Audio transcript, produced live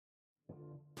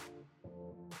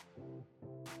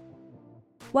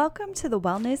Welcome to the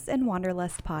Wellness and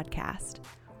Wanderlust podcast.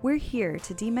 We're here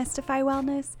to demystify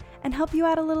wellness and help you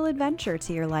add a little adventure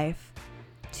to your life.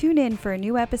 Tune in for a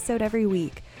new episode every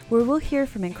week where we'll hear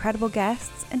from incredible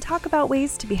guests and talk about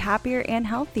ways to be happier and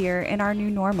healthier in our new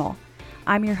normal.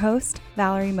 I'm your host,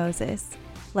 Valerie Moses.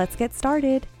 Let's get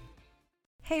started.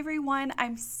 Hey everyone,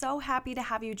 I'm so happy to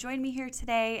have you join me here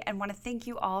today and want to thank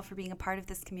you all for being a part of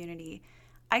this community.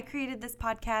 I created this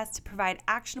podcast to provide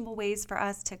actionable ways for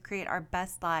us to create our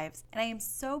best lives, and I am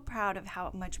so proud of how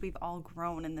much we've all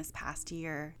grown in this past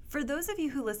year. For those of you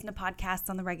who listen to podcasts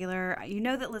on the regular, you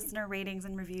know that listener ratings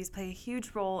and reviews play a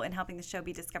huge role in helping the show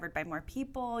be discovered by more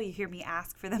people. You hear me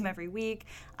ask for them every week.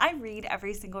 I read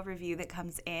every single review that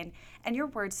comes in, and your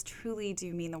words truly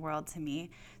do mean the world to me.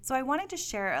 So I wanted to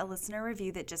share a listener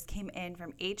review that just came in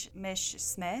from H. Mish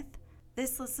Smith.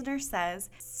 This listener says,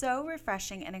 "So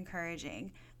refreshing and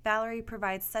encouraging. Valerie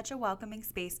provides such a welcoming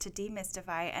space to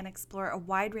demystify and explore a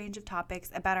wide range of topics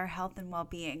about our health and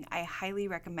well-being. I highly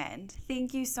recommend."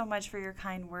 Thank you so much for your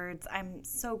kind words. I'm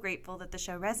so grateful that the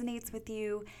show resonates with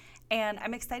you, and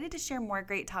I'm excited to share more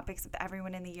great topics with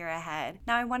everyone in the year ahead.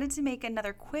 Now, I wanted to make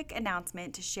another quick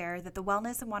announcement to share that the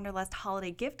Wellness and Wanderlust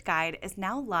Holiday Gift Guide is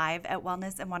now live at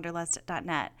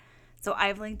wellnessandwanderlust.net. So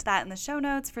I've linked that in the show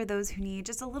notes for those who need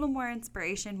just a little more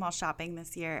inspiration while shopping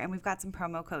this year. And we've got some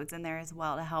promo codes in there as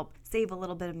well to help save a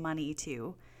little bit of money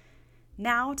too.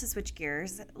 Now to switch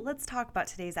gears, let's talk about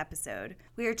today's episode.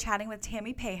 We are chatting with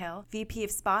Tammy Pahill, VP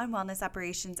of Spa and Wellness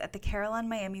Operations at the Carillon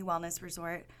Miami Wellness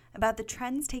Resort, about the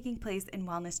trends taking place in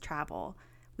wellness travel.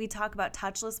 We talk about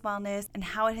touchless wellness and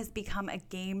how it has become a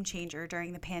game changer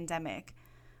during the pandemic.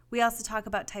 We also talk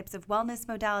about types of wellness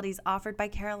modalities offered by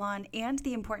Carillon and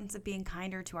the importance of being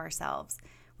kinder to ourselves.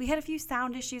 We had a few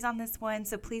sound issues on this one,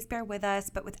 so please bear with us.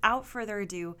 But without further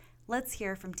ado, let's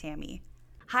hear from Tammy.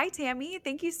 Hi, Tammy.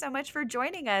 Thank you so much for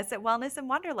joining us at Wellness and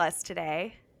Wanderlust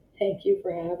today. Thank you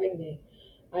for having me.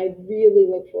 I really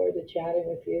look forward to chatting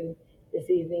with you this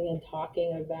evening and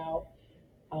talking about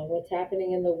what's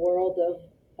happening in the world of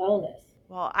wellness.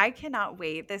 Well, I cannot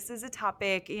wait. This is a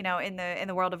topic, in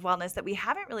the world of wellness that we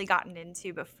haven't really gotten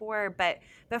into before. But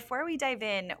before we dive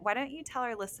in, why don't you tell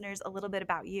our listeners a little bit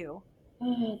about you?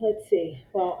 Let's see.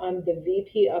 Well, I'm the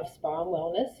VP of Spa and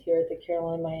Wellness here at the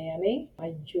Carillon Miami.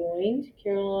 I joined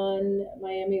Carillon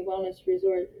Miami Wellness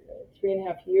Resort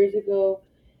 3.5 years ago.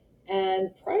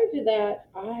 And prior to that,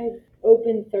 I've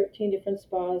opened 13 different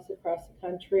spas across the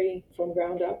country from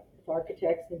ground up with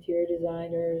architects, interior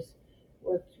designers,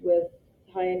 worked with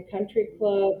high-end country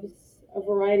clubs, a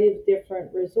variety of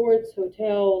different resorts,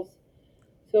 hotels.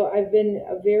 So I've been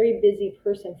a very busy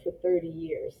person for 30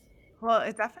 years. Well,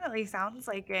 it definitely sounds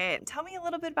like it. Tell me a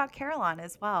little bit about Carillon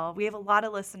as well. We have a lot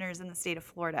of listeners in the state of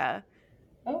Florida.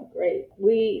 Oh, great.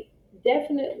 We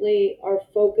definitely are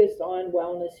focused on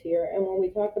wellness here. And when we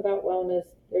talk about wellness,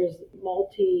 there's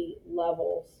multi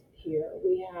levels here.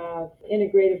 We have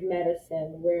integrative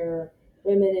medicine where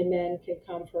women and men can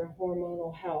come for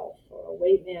hormonal health or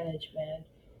weight management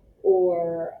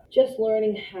or just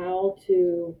learning how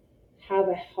to have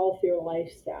a healthier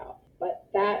lifestyle. But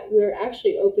that we're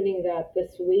actually opening that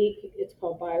this week. It's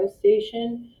called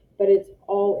BioStation, but it's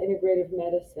all integrative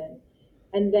medicine.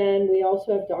 And then we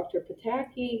also have Dr.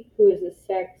 Pataki, who is a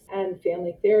sex and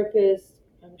family therapist.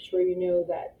 I'm sure you know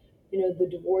that, the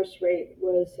divorce rate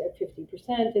was at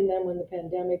 50%. And then when the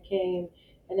pandemic came,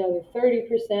 another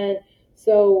 30%.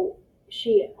 So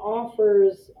she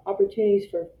offers opportunities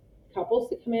for couples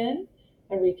to come in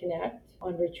and reconnect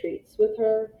on retreats with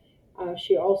her.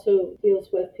 She also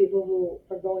deals with people who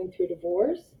are going through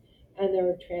divorce and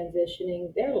they're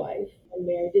transitioning their life from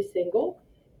married to single.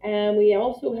 And we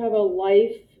also have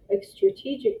a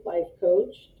strategic life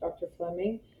coach, Dr.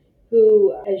 Fleming,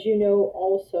 who, as you know,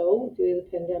 also due to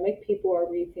the pandemic, people are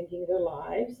rethinking their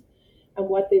lives and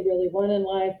what they really want in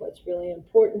life, what's really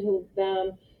important to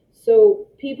them. So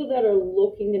people that are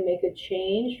looking to make a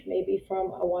change, maybe from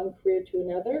one career to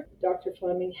another, Dr.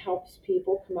 Fleming helps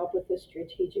people come up with a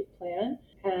strategic plan.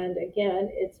 And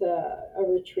again, it's a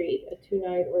retreat, a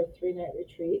 2-night or a 3-night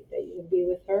retreat that you can be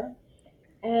with her.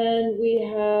 And we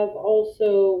have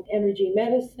also energy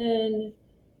medicine.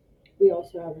 We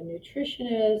also have a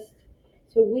nutritionist.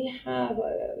 So we have,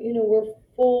 we're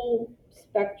full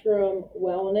spectrum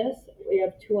wellness. We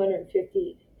have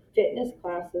 250 fitness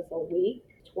classes a week,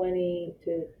 20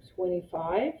 to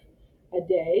 25 a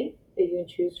day that you can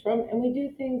choose from. And we do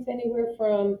things anywhere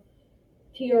from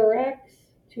TRX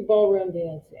to ballroom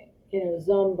dancing,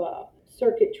 Zumba,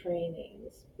 circuit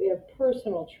trainings. We have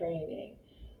personal training.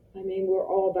 I mean, we're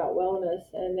all about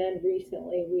wellness. And then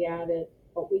recently we added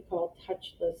what we call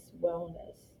touchless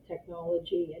wellness,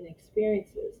 technology and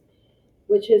experiences,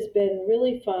 which has been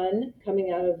really fun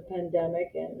coming out of the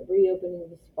pandemic and reopening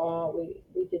the spa. We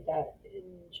did that in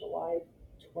July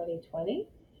 2020.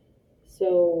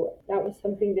 So that was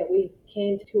something that we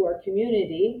came to our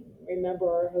community. Remember,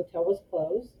 our hotel was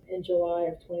closed in July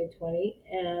of 2020,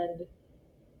 and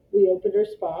we opened our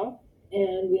spa,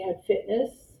 and we had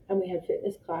fitness, and we had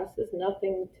fitness classes,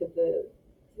 nothing to the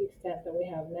extent that we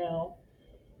have now.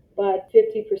 But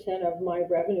 50% of my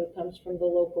revenue comes from the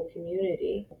local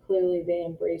community. Clearly, they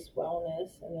embrace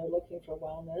wellness and they're looking for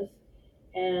wellness.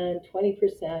 And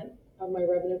 20% of my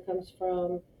revenue comes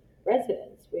from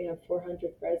residents. We have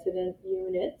 400 resident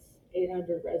units,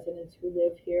 800 residents who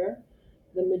live here.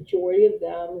 The majority of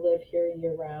them live here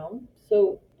year round.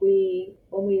 So when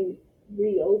we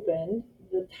reopened,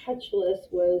 the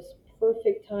touchless was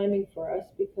perfect timing for us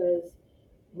because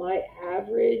my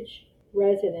average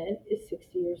resident is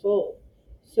 60 years old.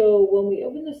 So when we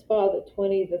opened the spa, the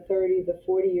 20, the 30, the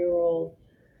 40-year-old,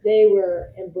 they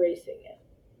were embracing it.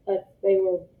 They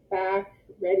were back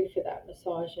ready for that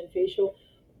massage and facial.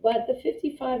 But the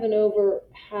 55 and over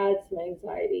had some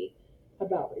anxiety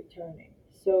about returning.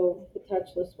 So the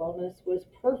touchless wellness was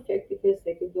perfect because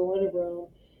they could go in a room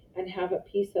and have a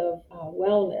piece of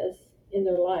wellness in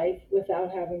their life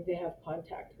without having to have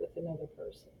contact with another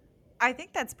person. I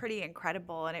think that's pretty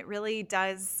incredible. And it really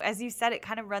does, as you said, it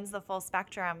kind of runs the full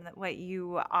spectrum that what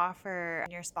you offer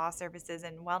in your spa services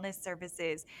and wellness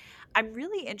services. I'm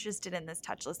really interested in this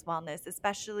touchless wellness,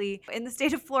 especially in the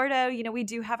state of Florida. We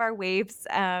do have our waves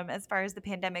as far as the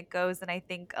pandemic goes. And I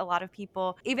think a lot of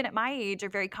people, even at my age, are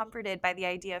very comforted by the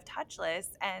idea of touchless.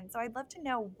 And so I'd love to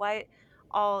know what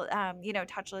all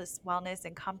touchless wellness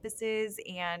encompasses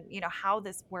and how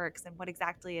this works and what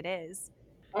exactly it is.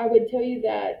 I would tell you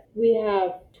that we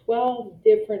have 12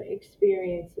 different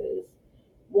experiences.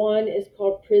 One is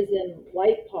called Prison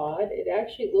Light Pod. It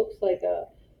actually looks like a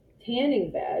tanning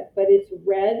bed, but it's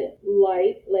red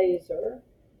light laser,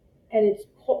 and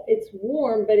it's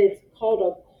warm, but it's called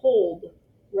a cold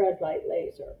red light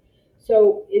laser.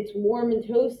 So it's warm and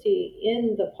toasty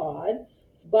in the pod,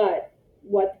 but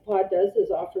what the pod does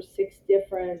is offer 6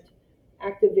 different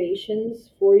activations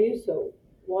for you. So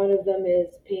one of them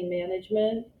is pain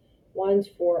management, one's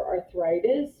for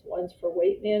arthritis, one's for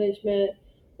weight management,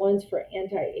 one's for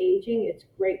anti-aging. It's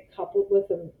great coupled with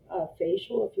a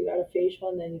facial. If you got a facial,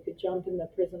 and then you could jump in the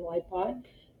Prison Light Pod.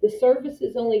 The service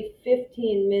is only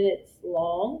 15 minutes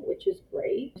long, which is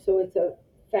great. So it's a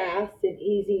fast and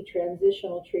easy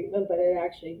transitional treatment, but it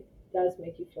actually does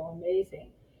make you feel amazing.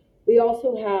 We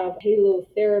also have halo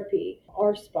therapy.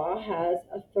 Our spa has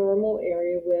a thermal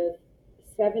area with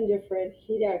 7 different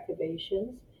heat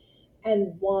activations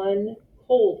and 1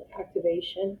 cold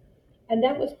activation. And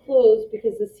that was closed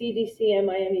because the CDC and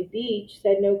Miami Beach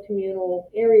said no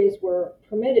communal areas were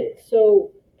permitted.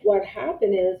 So what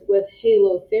happened is with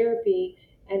halo therapy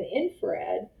and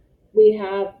infrared, we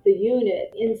have the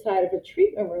unit inside of a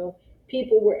treatment room.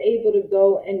 People were able to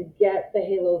go and get the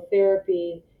halo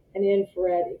therapy and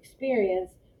infrared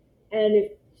experience. And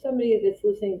if somebody that's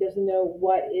listening doesn't know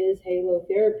what is halo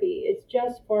therapy, it's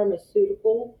just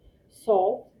pharmaceutical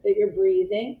salt that you're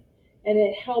breathing, and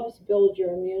it helps build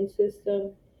your immune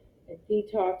system. It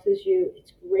detoxes you.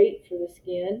 It's great for the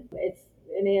skin. It's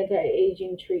an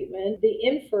anti-aging treatment. The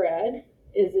infrared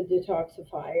is a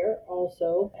detoxifier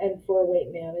also, and for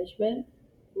weight management.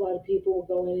 A lot of people will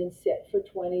go in and sit for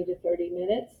 20 to 30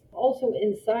 minutes. Also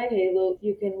inside Halo,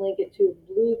 you can link it to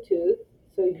Bluetooth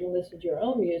so you can listen to your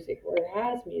own music, or it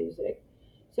has music.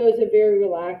 So it's a very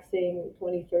relaxing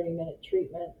 20, 30-minute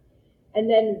treatment. And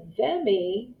then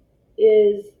Vemi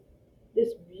is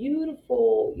this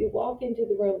beautiful, you walk into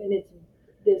the room and it's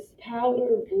this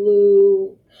powder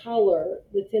blue color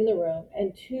that's in the room,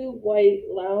 and 2 white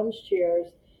lounge chairs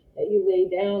that you lay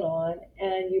down on,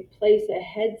 and you place a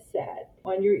headset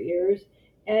on your ears,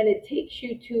 and it takes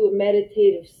you to a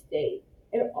meditative state.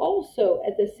 And also,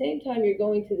 at the same time you're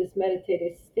going to this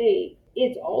meditative state,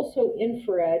 it's also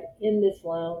infrared in this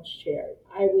lounge chair.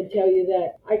 I would tell you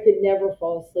that I could never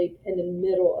fall asleep in the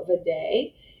middle of a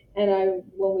day. And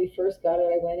when we first got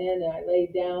it, I went in and I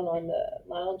laid down on the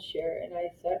lounge chair and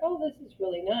I said, "Oh, this is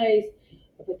really nice."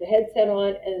 I put the headset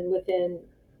on, and within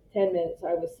 10 minutes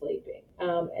I was sleeping.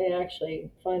 And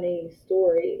actually, funny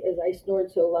story is I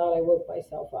snored so loud I woke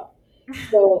myself up.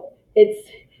 So it's,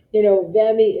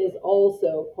 Vemi is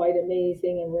also quite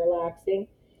amazing and relaxing.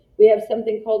 We have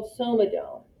something called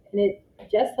Somadome, and it,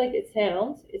 just like it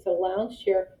sounds, it's a lounge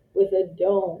chair with a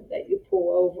dome that you pull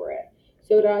over it.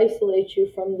 So it isolates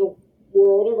you from the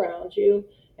world around you,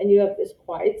 and you have this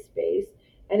quiet space.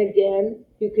 And again,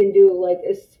 you can do like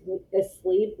a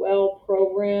sleep well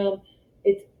program.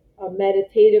 It's a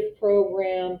meditative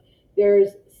program. There's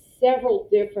several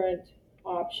different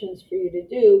options for you to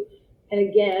do. And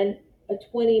again, a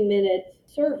 20-minute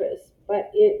service.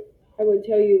 But I would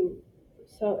tell you,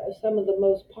 some of the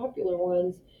most popular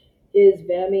ones is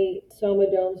VEMI,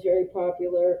 Somadone's very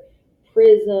popular,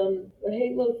 Prism.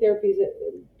 Halotherapy,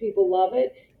 people love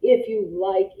it if you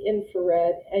like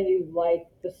infrared and you like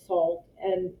the salt,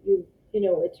 and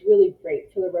it's really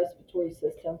great for the respiratory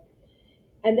system.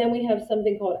 And then we have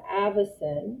something called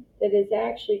Avicen that is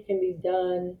actually can be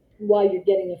done while you're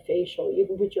getting a facial. You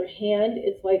can put your hand,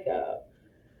 it's like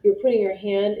you're putting your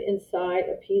hand inside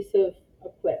a piece of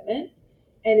equipment,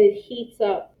 and it heats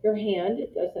up your hand.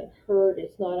 It doesn't hurt,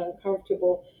 it's not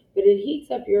uncomfortable, but it heats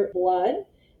up your blood,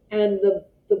 and the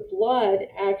blood,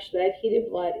 actually, that heated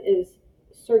blood is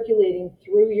circulating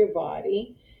through your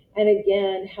body, and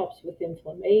again helps with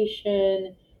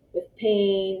inflammation, with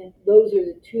pain. Those are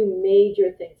the two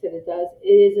major things that it does. It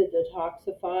is a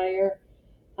detoxifier.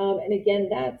 And again,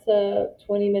 that's a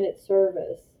 20-minute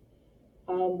service.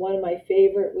 One of my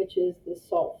favorite, which is the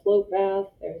salt float bath.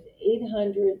 There's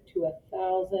 800 to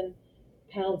 1,000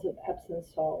 pounds of Epsom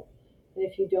salt. And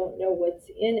if you don't know, what's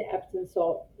in Epsom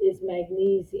salt is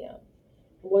magnesium.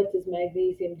 What does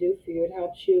magnesium do for you? It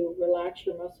helps you relax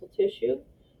your muscle tissue.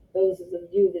 Those of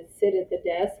you that sit at the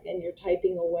desk and you're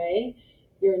typing away,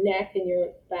 your neck and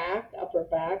your back, upper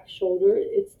back, shoulder,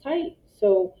 it's tight.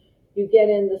 So you get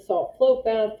in the salt float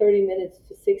bath, 30 minutes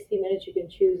to 60 minutes, you can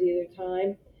choose either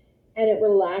time, and it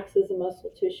relaxes the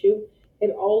muscle tissue.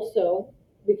 It also,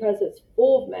 because it's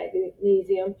full of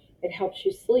magnesium, it helps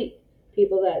you sleep.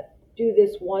 People that do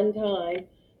this one time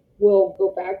will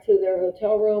go back to their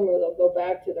hotel room, or they'll go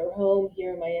back to their home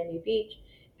here in Miami Beach,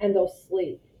 and they'll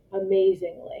sleep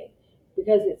amazingly,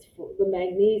 because it's the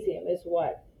magnesium is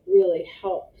what really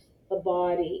helps the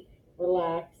body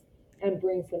relax and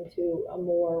brings them to a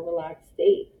more relaxed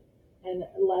state and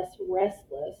less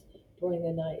restless during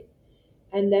the night.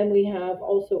 And then we have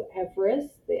also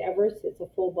Everest. The Everest, it's a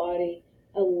full body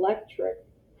electric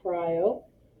cryo,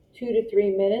 2 to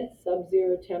 3 minutes,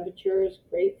 sub-zero temperatures,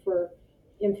 great for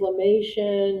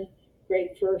inflammation,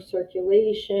 great for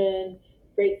circulation,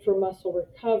 great for muscle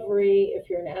recovery. If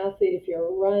you're an athlete, if you're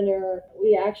a runner,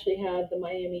 we actually had the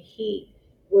Miami Heat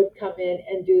would come in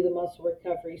and do the muscle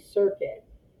recovery circuit,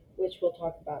 which we'll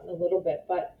talk about in a little bit.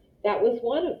 But that was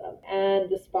one of them. And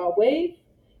the Spa Wave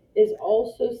is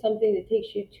also something that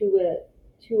takes you to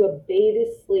a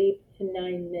beta sleep in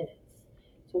 9 minutes.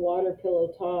 It's a water pillow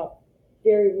top,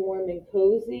 very warm and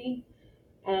cozy,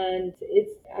 and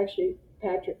it's actually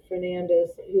Patrick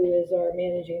Fernandez, who is our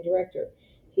managing director.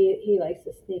 He likes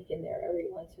to sneak in there every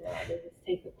once in a while to just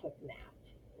take a quick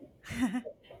nap.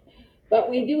 But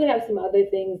we do have some other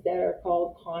things that are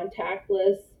called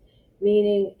contactless,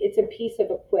 meaning it's a piece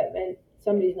of equipment.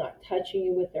 Somebody's not touching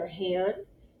you with their hand.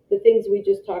 The things we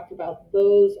just talked about,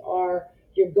 those are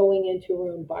you're going into a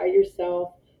room by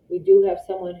yourself. We do have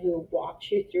someone who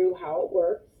walks you through how it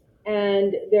works,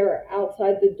 and they're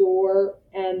outside the door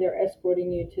and they're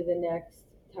escorting you to the next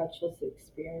touchless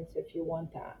experience if you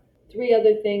want that. 3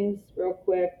 other things real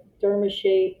quick.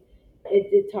 DermaShape,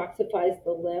 it detoxifies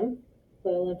the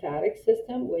lymphatic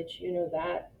system, which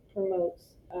that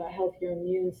promotes a healthier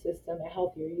immune system, a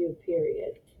healthier you,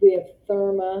 period. We have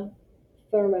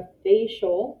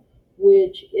ThermaFacial,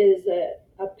 which is a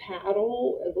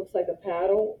paddle. It looks like a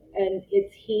paddle, and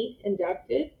it's heat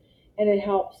inducted, and it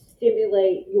helps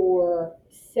stimulate your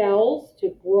cells to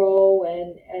grow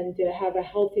and to have a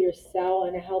healthier cell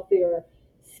and a healthier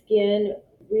skin.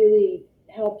 Really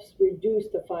helps reduce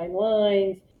the fine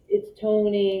lines. It's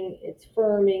toning, it's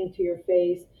firming to your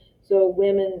face, so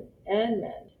women and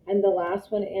men. And the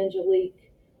last one,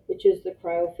 Angelique, which is the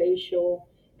cryofacial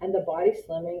and the body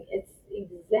slimming. It's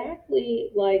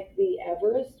exactly like the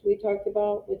Everest we talked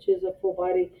about, which is a full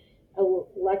body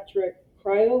electric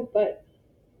cryo. But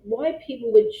why people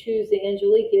would choose the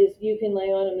Angelique is you can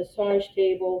lay on a massage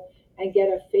table and get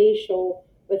a facial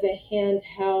with a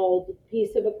handheld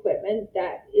piece of equipment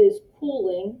that is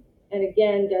cooling, and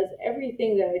again does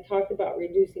everything that I talked about,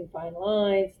 reducing fine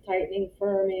lines, tightening,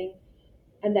 firming.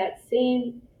 And that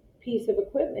same piece of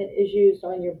equipment is used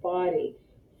on your body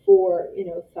for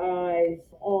thighs,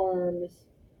 arms.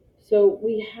 So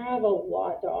we have a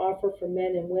lot to offer for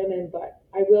men and women, but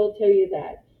I will tell you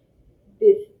that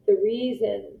the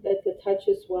reason that the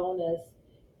Touchless Wellness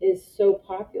is so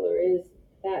popular is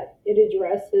that it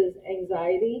addresses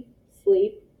anxiety,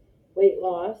 sleep, weight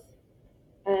loss,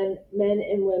 and men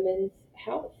and women's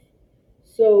health.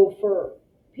 So for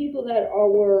people that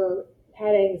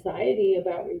had anxiety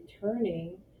about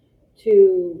returning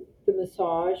to the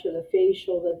massage or the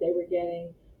facial that they were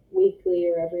getting, weekly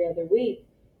or every other week,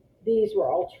 these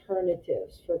were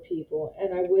alternatives for people.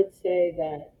 And I would say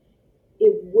that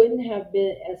it wouldn't have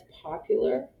been as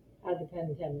popular had the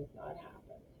pandemic not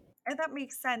happened. And that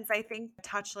makes sense. I think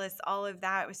touchless, all of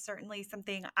that was certainly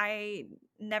something I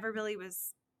never really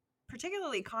was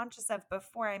particularly conscious of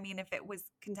before. I mean, if it was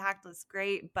contactless,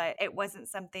 great, but it wasn't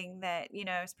something that,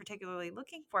 I was particularly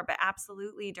looking for. But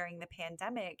absolutely during the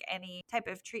pandemic, any type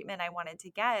of treatment I wanted to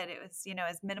get, it was,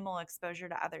 as minimal exposure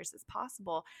to others as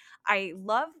possible. I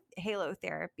love halo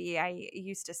therapy. I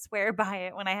used to swear by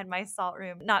it when I had my salt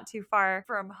room not too far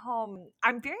from home.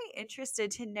 I'm very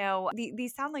interested to know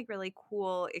these sound like really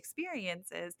cool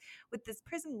experiences with this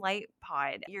Prism Light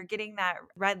Pod. You're getting that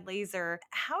red laser.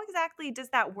 How exactly does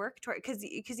that work toward,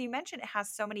 because you mentioned it has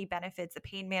so many benefits, the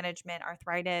pain management,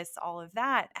 arthritis, all of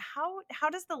that. How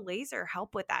does the laser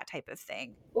help with that type of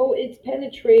thing? Well, it's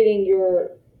penetrating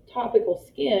your topical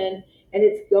skin and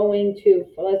it's going to,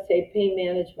 let's say, pain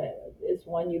management is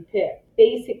one you pick.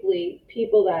 Basically,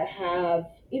 people that have,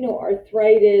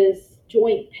 arthritis,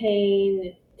 joint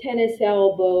pain, tennis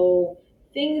elbow,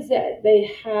 things that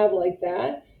they have like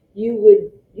that, you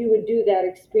would do that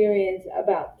experience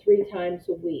about 3 times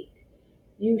a week.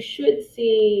 You should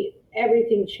see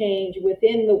everything change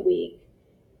within the week.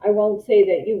 I won't say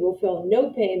that you will feel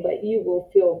no pain, but you will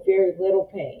feel very little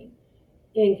pain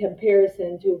in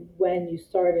comparison to when you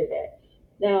started it.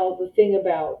 Now, the thing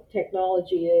about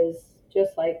technology is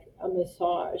just like a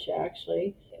massage,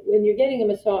 actually. When you're getting a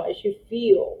massage, you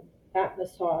feel that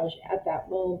massage at that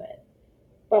moment.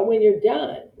 But when you're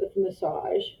done with the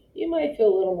massage, you might feel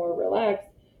a little more relaxed.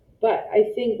 But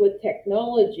I think with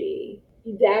technology,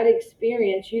 that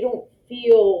experience, you don't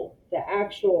feel the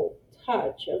actual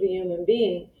touch of a human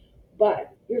being,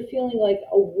 but you're feeling like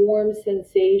a warm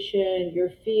sensation,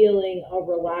 you're feeling a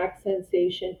relaxed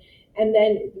sensation. And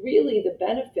then, really, the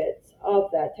benefits of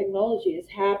that technology is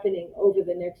happening over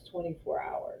the next 24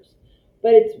 hours.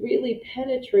 But it's really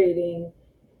penetrating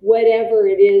whatever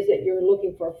it is that you're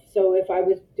looking for. So if I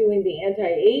was doing the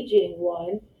anti-aging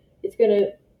one, it's going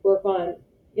to work on,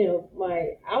 my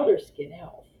outer skin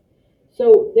health.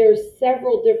 So there's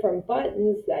several different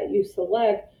buttons that you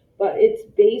select, but it's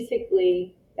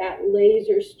basically that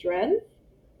laser strength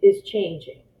is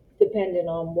changing depending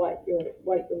on what you're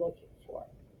looking for.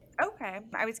 Okay.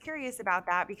 I was curious about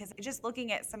that because just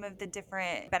looking at some of the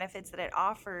different benefits that it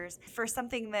offers for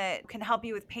something that can help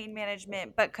you with pain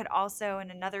management, but could also, in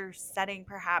another setting,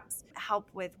 perhaps help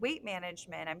with weight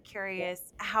management. I'm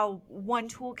curious how one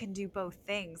tool can do both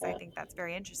things. I Uh, think that's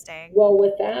very interesting. Well,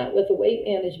 with the weight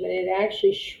management, it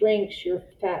actually shrinks your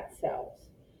fat cells.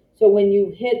 So when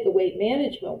you hit the weight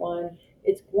management one,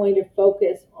 it's going to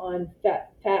focus on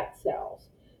fat cells.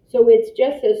 So it's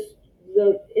just as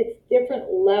it's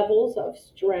different levels of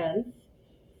strength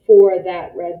for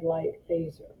that red light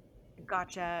laser.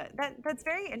 Gotcha. That's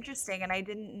very interesting, and I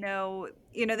didn't know,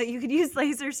 that you could use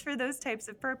lasers for those types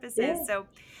of purposes. Yeah. So,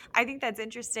 I think that's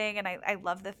interesting, and I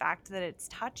love the fact that it's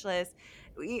touchless.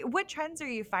 What trends are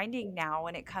you finding now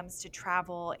when it comes to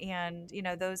travel and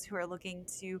those who are looking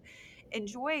to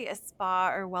enjoy a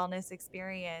spa or wellness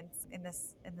experience in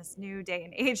this new day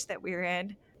and age that we're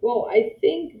in? Well, I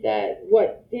think that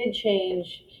what did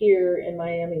change here in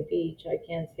Miami Beach, I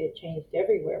can't say it changed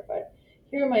everywhere, but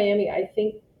here in Miami, I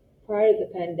think prior to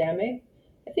the pandemic,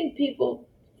 I think people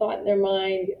thought in their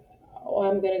mind, oh,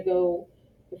 I'm going to go,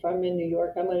 if I'm in New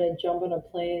York, I'm going to jump on a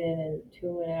plane and in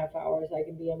 2.5 hours I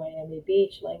can be in Miami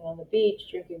Beach, laying on the beach,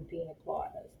 drinking pina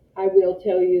coladas. I will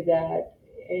tell you that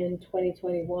in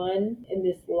 2021, in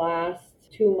this last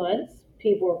 2 months,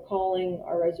 people are calling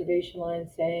our reservation line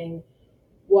saying,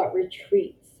 what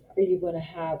retreats are you going to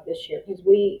have this year? Because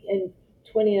we, in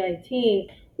 2019,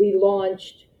 we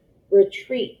launched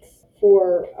retreats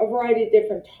for a variety of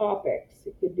different topics.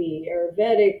 It could be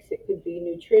Ayurvedics, it could be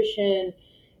nutrition,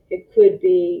 it could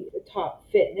be a top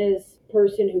fitness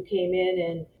person who came in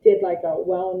and did like a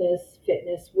wellness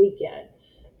fitness weekend.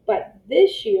 But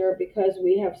this year, because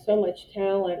we have so much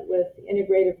talent with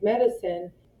integrative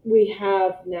medicine, we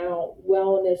have now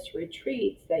wellness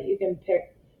retreats that you can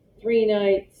pick 3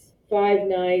 nights, 5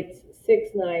 nights,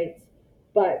 6 nights,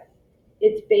 but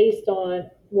it's based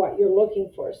on what you're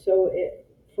looking for. So,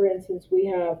 for instance, we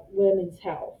have women's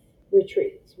health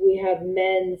retreats, we have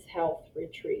men's health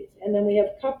retreats, and then we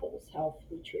have couples health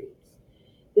retreats.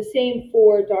 The same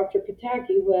for Dr.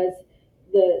 Pataki, who has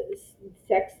the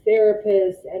sex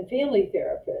therapist and family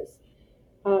therapist.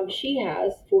 She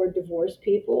has for divorced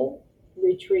people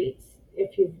retreats.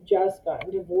 If you've just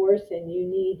gotten divorced and you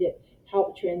need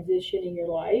help transitioning your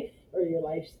life or your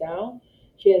lifestyle,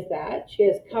 she has that. She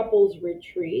has couples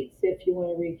retreats if you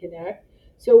want to reconnect.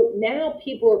 So now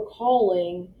people are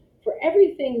calling for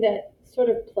everything that sort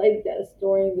of plagued us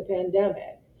during the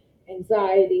pandemic: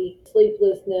 anxiety,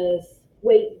 sleeplessness,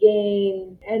 weight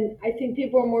gain. And I think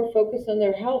people are more focused on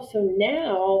their health. So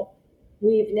now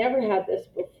we've never had this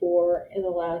before in the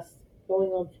last going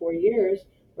on 4 years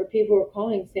where people are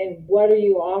calling saying, what are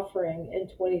you offering in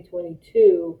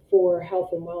 2022 for health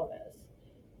and wellness?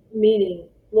 Meaning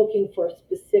looking for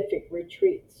specific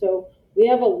retreats. So we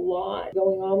have a lot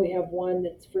going on. We have one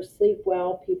that's for sleep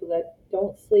well, people that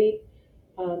don't sleep.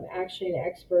 Actually, an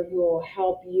expert who will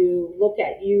help you look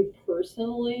at you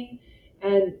personally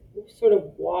and sort of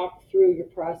walk through your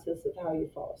process of how you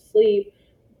fall asleep,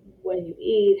 when you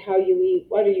eat, how you eat,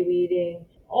 what are you eating,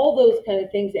 all those kind of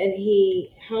things. And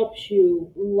he helps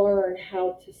you learn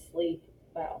how to sleep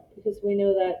well because we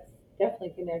know that's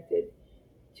definitely connected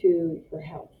to your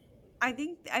health. I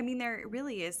mean, there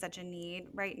really is such a need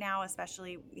right now,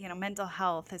 especially, mental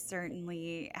health has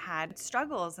certainly had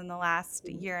struggles in the last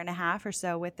year and a half or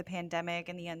so with the pandemic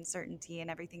and the uncertainty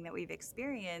and everything that we've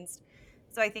experienced.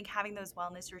 So I think having those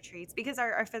wellness retreats, because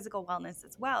our physical wellness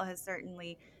as well has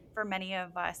certainly, for many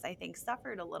of us, I think,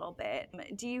 suffered a little bit.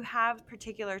 Do you have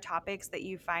particular topics that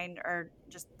you find are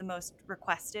just the most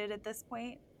requested at this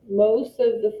point? Most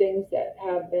of the things that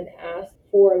have been asked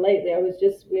for lately,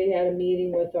 we had a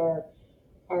meeting with our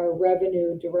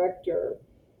revenue director,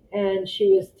 and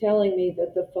she was telling me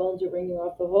that the phones are ringing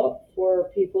off the hook for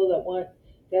people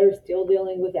that are still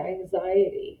dealing with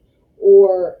anxiety,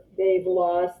 or they've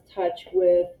lost touch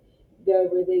with the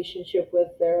relationship with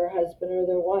their husband or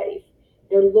their wife.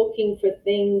 They're looking for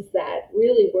things that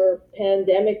really were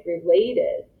pandemic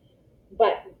related,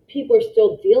 but people are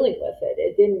still dealing with it.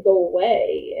 It didn't go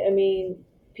away. I mean,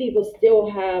 people still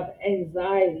have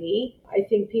anxiety. I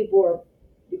think people are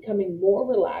becoming more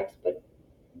relaxed, but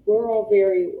we're all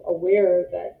very aware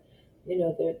that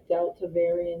the Delta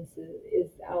variant is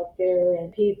out there,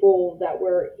 and people that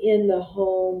were in the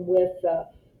home with the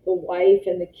wife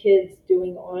and the kids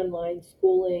doing online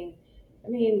schooling. I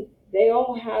mean, they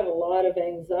all had a lot of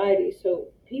anxiety. So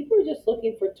people are just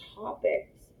looking for topics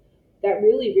that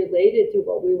really related to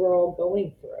what we were all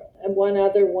going through. And one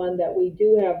other one that we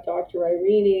do have, Dr.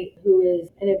 Irene, who is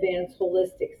an advanced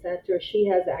holistic center. She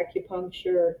has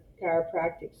acupuncture,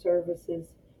 chiropractic services,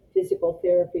 physical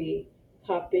therapy,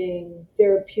 cupping,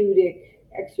 therapeutic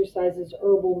exercises,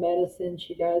 herbal medicine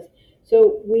she does.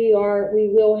 So we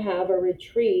will have a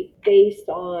retreat based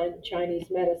on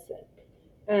Chinese medicine.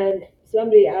 And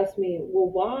somebody asked me, well,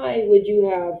 why would you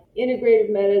have integrative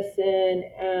medicine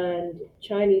and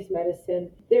Chinese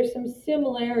medicine? There's some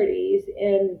similarities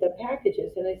in the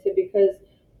packages. And I said, because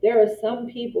there are some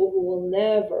people who will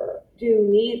never do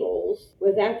needles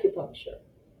with acupuncture.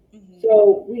 Mm-hmm.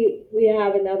 So we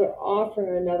have another offering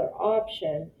or another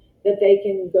option that they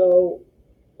can go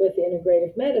with the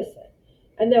integrative medicine.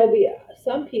 And there'll be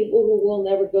some people who will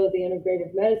never go the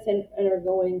integrative medicine and are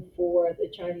going for the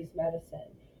Chinese medicine.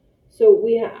 So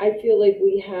I feel like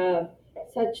we have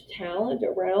such talent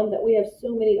around that we have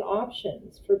so many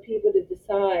options for people to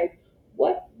decide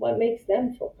what makes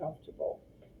them feel comfortable.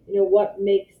 What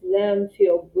makes them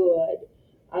feel good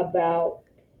about,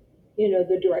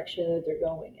 the direction that they're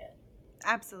going in.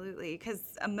 Absolutely,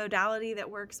 because a modality that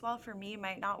works well for me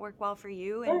might not work well for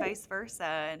you, and Right. vice versa.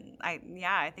 And I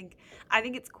think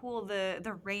it's cool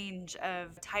the range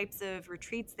of types of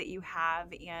retreats that you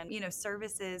have, and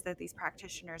services that these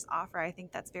practitioners offer. I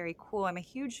think that's very cool. I'm a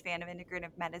huge fan of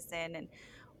integrative medicine and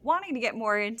wanting to get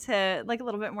more into like a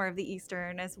little bit more of the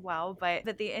Eastern as well, but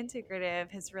the integrative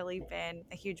has really been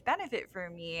a huge benefit for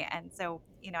me. And so,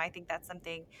 I think that's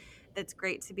something that's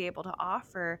great to be able to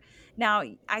offer. Now,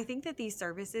 I think that these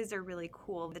services are really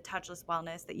cool. The touchless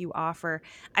wellness that you offer.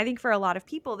 I think for a lot of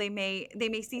people, they may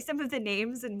see some of the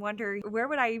names and wonder, where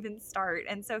would I even start?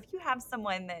 And so if you have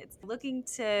someone that's looking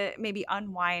to maybe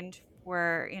unwind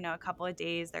for, a couple of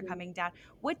days, they're coming down,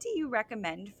 what do you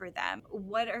recommend for them?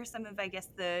 What are some of, I guess,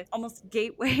 the almost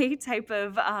gateway type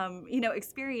of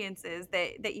experiences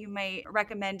that you might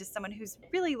recommend to someone who's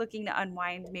really looking to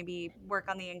unwind, maybe work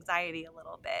on the anxiety a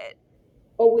little bit?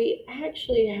 Well, we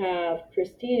actually have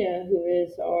Christina, who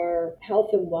is our health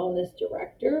and wellness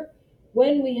director.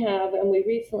 And we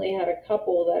recently had a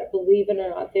couple that, believe it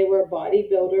or not, they were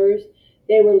bodybuilders.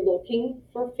 They were looking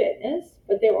for fitness,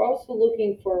 but they were also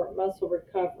looking for muscle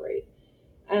recovery.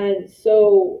 And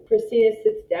so Christina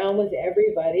sits down with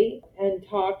everybody and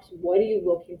talks, what are you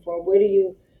looking for? What do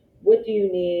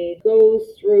you need?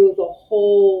 Goes through the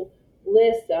whole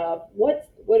list of what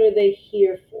are they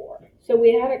here for? So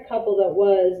we had a couple that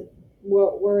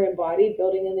were in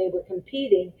bodybuilding and they were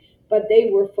competing, but they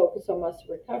were focused on muscle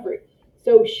recovery.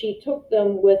 So she took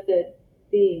them with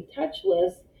the touch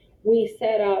list, we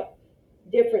set up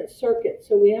different circuits.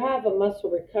 So we have a muscle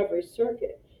recovery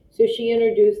circuit. So she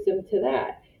introduced them to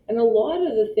that. And a lot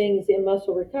of the things in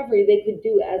muscle recovery they could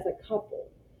do as a couple.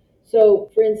 So,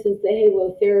 for instance, the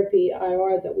halotherapy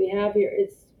IR that we have here,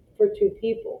 it's for two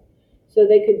people. So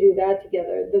they could do that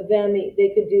together. The VEMI,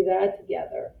 they could do that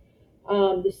together.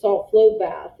 The salt float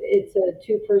bath, it's a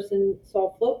two-person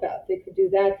salt float bath. They could do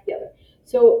that together.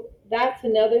 So that's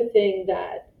another thing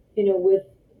that, with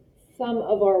some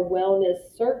of our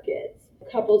wellness circuits,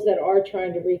 couples that are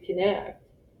trying to reconnect,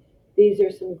 these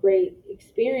are some great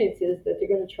experiences that they're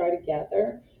going to try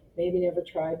together, maybe never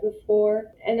tried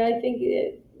before. And I think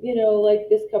like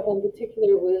this couple in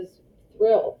particular was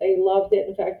thrilled. They loved it.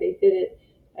 In fact, they did it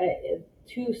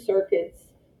two circuits,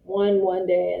 one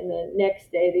day, and the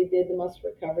next day they did the muscle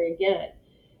recovery again.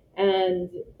 And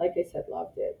like I said,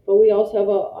 loved it. But we also have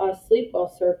a sleep well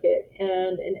circuit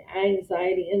and an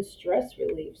anxiety and stress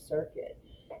relief circuit.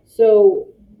 So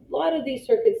a lot of these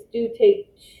circuits do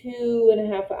take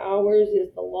 2.5 hours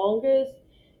is the longest,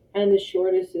 and the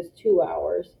shortest is 2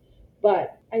 hours.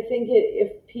 But I think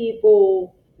if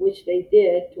people, which they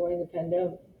did during the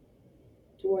pandemic,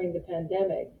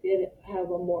 did have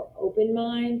a more open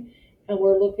mind and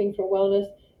were looking for wellness,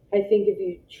 I think if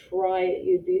you try it,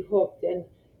 you'd be hooked. And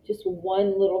just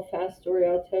one little fast story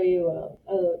I'll tell you: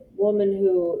 a woman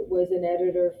who was an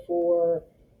editor for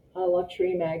a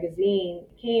luxury magazine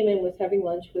came and was having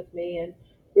lunch with me, and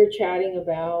we were chatting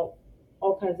about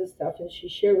all kinds of stuff. And she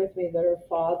shared with me that her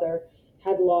father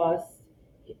had lost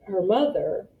her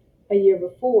mother a year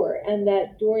before, and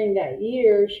that during that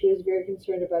year she was very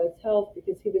concerned about his health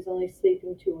because he was only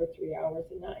sleeping 2 or 3 hours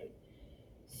a night.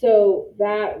 So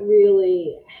that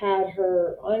really had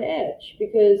her on edge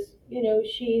because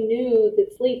she knew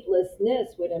that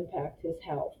sleeplessness would impact his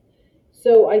health.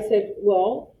 So I said,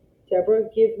 well, Deborah,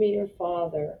 give me your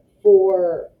father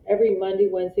for every Monday,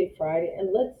 Wednesday, Friday,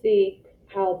 and let's see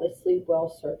how the sleep well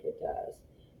circuit does.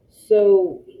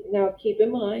 So now keep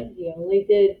in mind, he only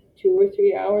did 2 or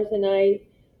 3 hours a night,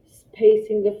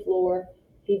 pacing the floor.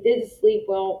 He did sleep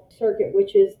well circuit,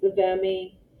 which is the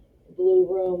VEMI, the blue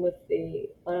room with the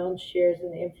lounge chairs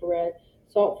and the infrared,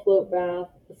 salt float bath,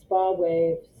 the spa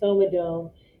wave,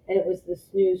 Somodome, and it was the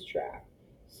snooze track.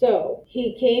 So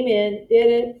he came in, did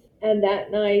it, and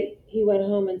that night he went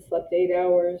home and slept 8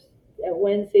 hours. At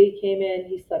Wednesday he came in,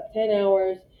 he slept 10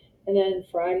 hours, and then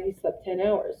Friday he slept 10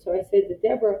 hours. So I said to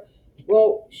Deborah,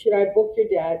 well, should I book your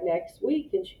dad next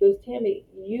week? And she goes, Tammy,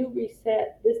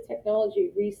 this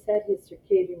technology reset his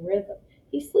circadian rhythm.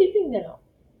 He's sleeping now.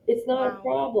 It's not a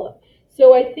problem.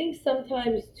 So I think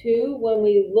sometimes too, when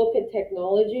we look at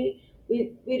technology,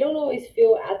 we don't always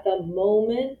feel at the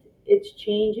moment it's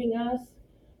changing us.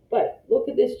 But look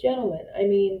at this gentleman. I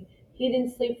mean, he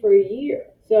didn't sleep for a year.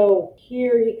 So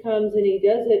here he comes and he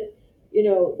does it,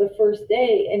 the first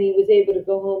day, and he was able to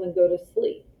go home and go to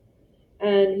sleep.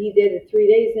 And he did it 3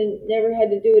 days and never had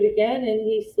to do it again, and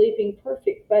he's sleeping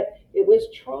perfect. But it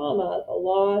was trauma, the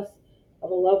loss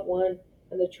of a loved one,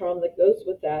 and the trauma that goes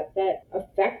with that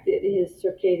affected his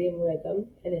circadian rhythm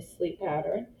and his sleep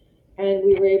pattern, and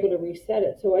we were able to reset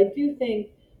it. So I do think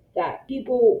that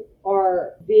people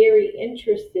are very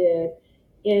interested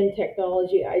in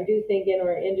technology. I do think in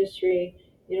our industry,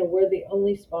 we're the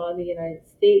only spa in the United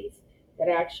States that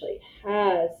actually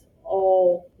has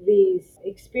all these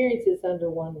experiences under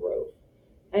one roof.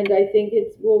 And I think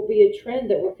it will be a trend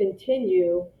that will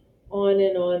continue on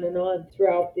and on and on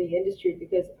throughout the industry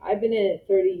because I've been in it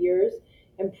 30 years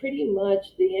and pretty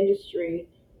much the industry,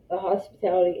 the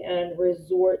hospitality and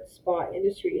resort spa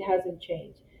industry hasn't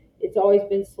changed. It's always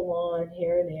been salon,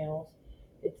 hair and nails.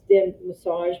 It's been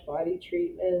massage, body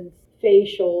treatments,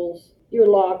 facials, your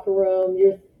locker room,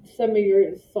 some of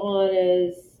your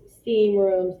saunas, steam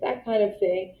rooms, that kind of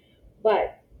thing.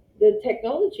 But the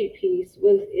technology piece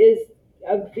is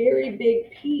a very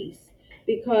big piece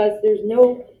because there's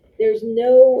no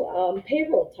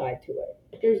payroll tied to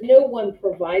it. There's no one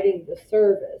providing the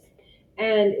service,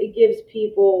 and it gives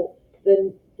people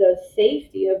the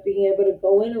safety of being able to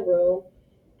go in a room,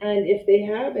 and if they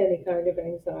have any kind of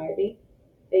anxiety,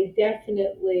 they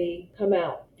definitely come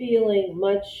out feeling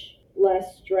much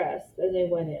less stressed than they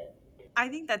went in. I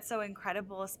think that's so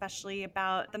incredible, especially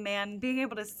about the man being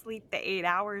able to sleep the 8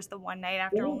 hours the one night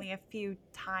after Yeah. only a few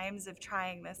times of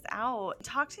trying this out.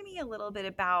 Talk to me a little bit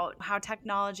about how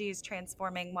technology is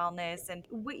transforming wellness and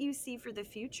what you see for the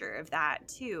future of that,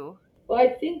 too. Well, I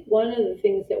think one of the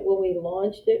things that when we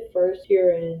launched it first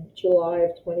here in July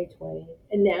of 2020,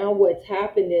 and now what's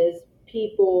happened is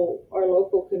people, our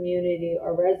local community,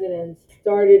 our residents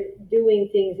started doing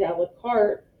things a la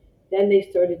carte, then they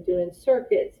started doing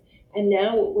circuits. And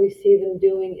now what we see them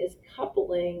doing is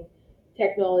coupling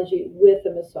technology with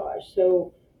a massage.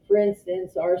 So, for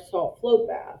instance, our salt float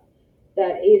bath,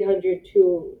 that 800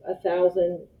 to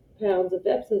 1,000 pounds of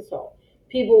Epsom salt.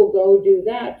 People will go do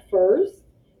that first,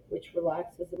 which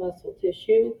relaxes the muscle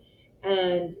tissue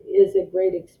and is a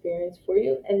great experience for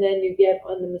you. And then you get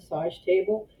on the massage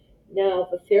table. Now,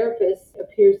 the therapist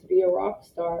appears to be a rock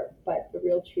star, but the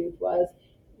real truth was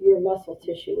your muscle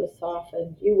tissue was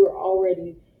softened. You were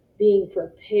already being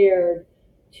prepared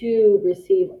to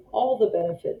receive all the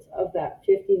benefits of that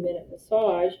 50-minute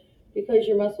massage because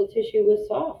your muscle tissue was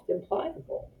soft and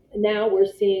pliable. And now we're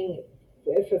seeing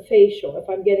if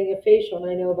I'm getting a facial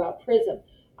and I know about Prism,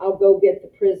 I'll go get the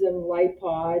Prism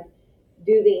Lipod,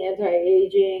 do the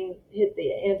anti-aging, hit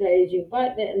the anti-aging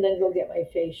button, and then go get my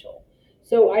facial.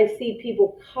 So I see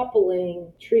people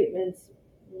coupling treatments,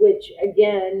 which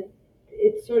again,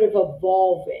 it's sort of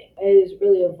evolving. It has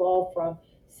really evolved from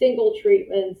single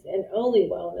treatments and only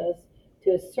wellness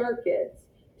to circuits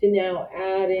to now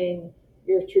adding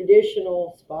your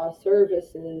traditional spa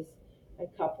services and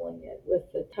coupling it with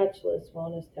the touchless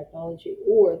wellness technology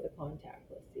or the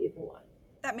contactless, either one.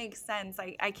 That makes sense.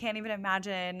 I can't even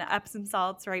imagine Epsom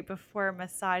salts right before a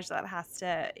massage. That has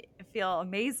to feel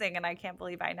amazing. And I can't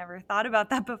believe I never thought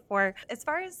about that before. As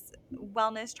far as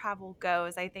wellness travel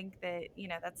goes, I think that,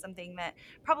 that's something that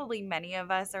probably many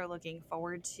of us are looking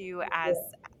forward to as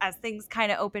things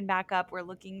kind of open back up. We're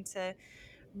looking to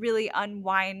really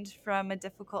unwind from a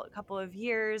difficult couple of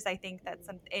years. I think that's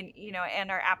something,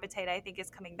 and our appetite, I think, is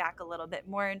coming back a little bit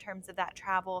more in terms of that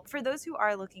travel. For those who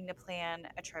are looking to plan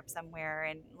a trip somewhere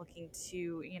and looking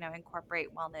to,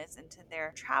 incorporate wellness into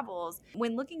their travels,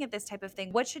 when looking at this type of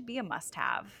thing, what should be a must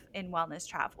have in wellness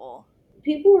travel?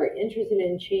 People are interested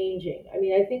in changing. I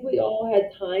mean, I think we all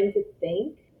had time to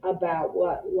think about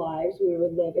what lives we were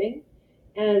living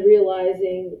and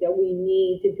realizing that we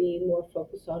need to be more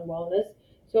focused on wellness.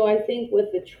 So I think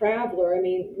with the traveler, I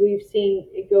mean, we've seen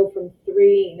it go from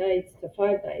 3 nights to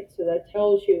 5 nights. So that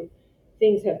tells you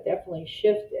things have definitely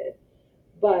shifted.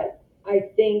 But I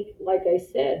think, like I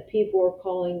said, people are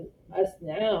calling us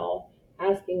now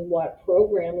asking what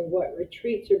programming, what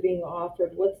retreats are being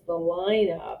offered, what's the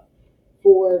lineup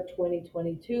for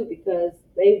 2022 because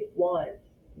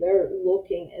they're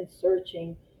looking and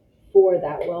searching for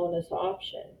that wellness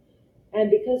option.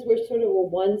 And because we're sort of a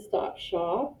one-stop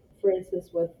shop, for instance,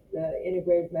 with the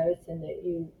integrative medicine that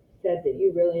you said that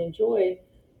you really enjoy,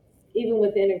 even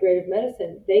with integrative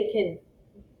medicine, they can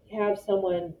have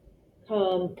someone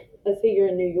come, let's say you're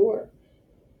in New York,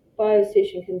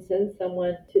 BioStation can send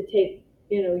someone to take,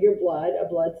 your blood, a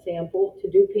blood sample, to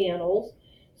do panels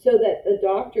so that the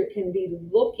doctor can be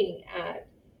looking at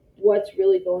what's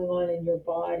really going on in your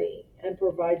body and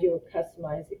provide you a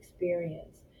customized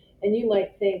experience. And you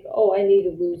might think, oh, I need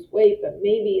to lose weight, but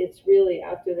maybe it's really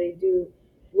after they do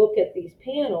look at these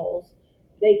panels,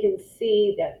 they can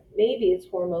see that maybe it's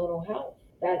hormonal health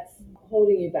that's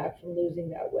holding you back from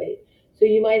losing that weight. So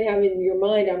you might have in your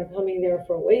mind, I'm coming there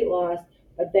for weight loss,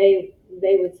 but they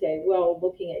would say, well,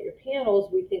 looking at your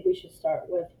panels, we think we should start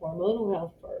with hormonal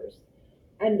health first,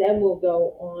 and then we'll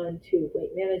go on to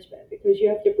weight management because you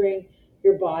have to bring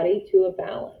your body to a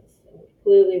balance. And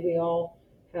clearly, we all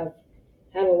have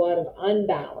had a lot of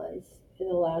unbalance in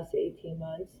the last 18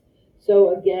 months.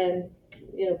 So again,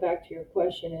 back to your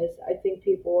question is, I think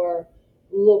people are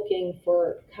looking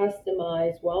for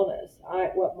customized wellness.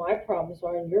 What my problems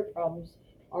are and your problems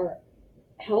are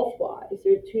health wise.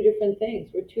 They're two different things.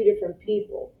 We're two different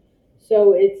people.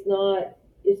 So it's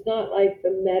not like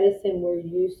the medicine we're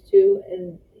used to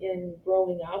in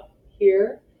growing up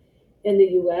here in the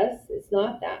US. It's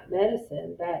not that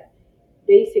medicine that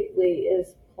basically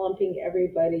is clumping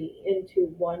everybody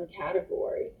into one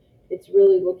category. It's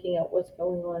really looking at what's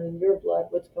going on in your blood,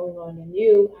 what's going on in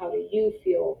you, how do you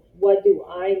feel, what do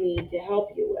I need to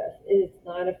help you with? And it's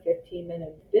not a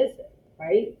 15-minute visit,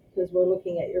 right? Because we're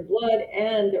looking at your blood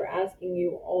and they're asking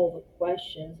you all the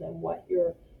questions and what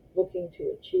you're looking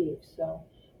to achieve. So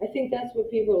I think that's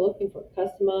what people are looking for,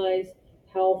 customized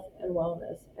health and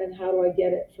wellness. And how do I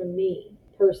get it for me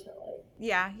personally?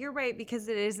 Yeah, you're right, because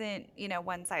it isn't,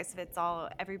 one size fits all.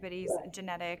 Everybody's Right.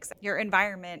 genetics, your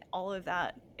environment, all of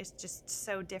that is just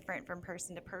so different from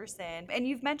person to person. And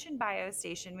you've mentioned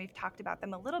BioStation. We've talked about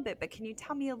them a little bit, but can you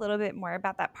tell me a little bit more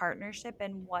about that partnership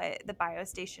and what the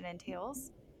BioStation entails?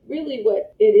 Really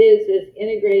what it is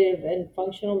integrative and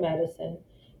functional medicine.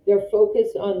 They're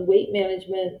focused on weight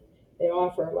management. They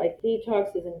offer like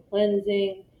detoxes and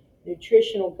cleansing,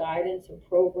 nutritional guidance and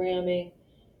programming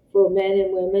for men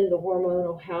and women, the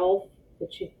hormonal health,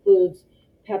 which includes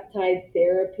peptide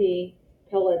therapy,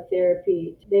 pellet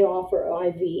therapy. They offer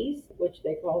IVs, which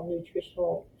they call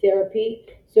nutritional therapy.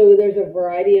 So there's a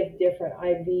variety of different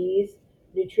IVs,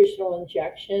 nutritional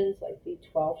injections like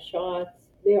B12 shots.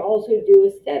 They also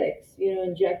do aesthetics,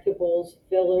 injectables,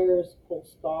 fillers, cool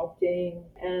sculpting,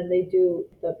 and they do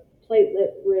the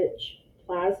platelet rich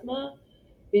plasma,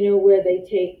 where they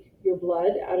take your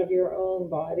blood out of your own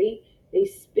body, they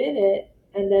spin it,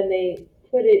 and then they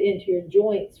put it into your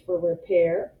joints for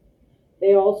repair.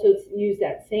 They also use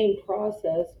that same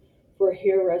process for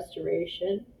hair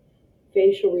restoration,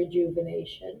 facial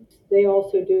rejuvenation. They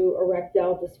also do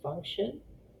erectile dysfunction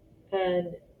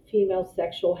and female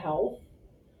sexual health,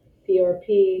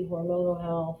 PRP, hormonal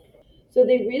health. So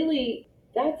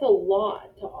that's a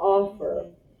lot to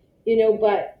offer,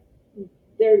 but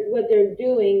what they're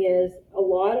doing is a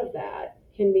lot of that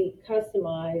can be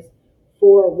customized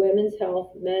for women's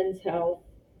health, men's health,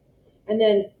 and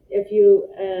then if you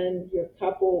and your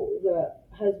couple, the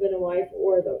husband and wife,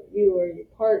 or you or your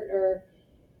partner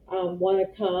want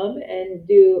to come and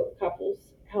do a couples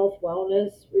health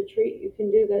wellness retreat, you can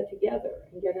do that together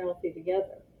and get healthy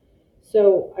together.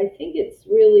 So I think it's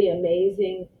really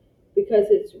amazing because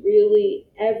it's really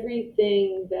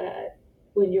everything that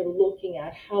when you're looking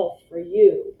at health for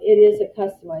you, it is a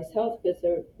customized health because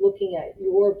they're looking at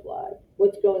your blood,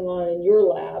 what's going on in your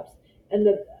labs. And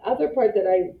the other part that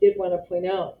I did want to point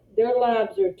out, their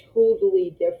labs are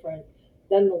totally different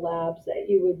than the labs that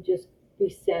you would just be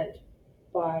sent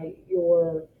by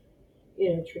your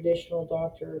traditional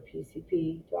doctor or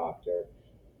PCP doctor,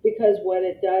 because what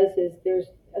it does is there's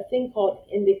a thing called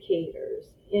indicators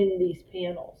in these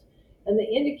panels. And the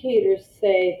indicators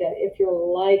say that if you're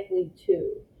likely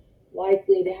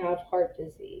to have heart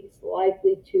disease,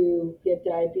 likely to get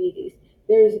diabetes,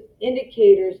 there's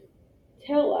indicators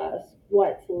tell us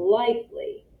what's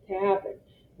likely to happen.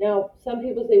 Now, some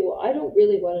people say, well, I don't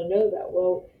really want to know that.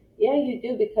 Well, yeah, you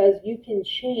do, because you can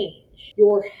change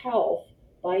your health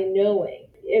by knowing.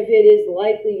 If it is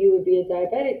likely you would be a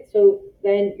diabetic, so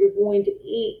then you're going to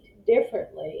eat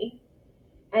differently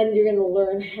and you're going to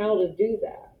learn how to do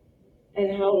that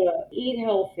and how to eat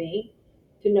healthy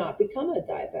to not become a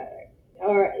diabetic.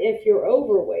 Or if you're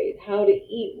overweight, how to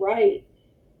eat right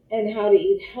and how to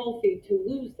eat healthy to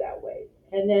lose that weight.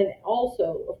 And then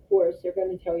also, of course, they're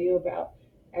going to tell you about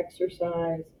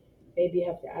exercise. Maybe you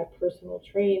have to add personal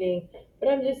training. But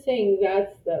I'm just saying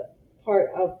that's the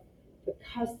part of the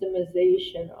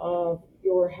customization of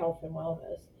your health and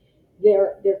wellness.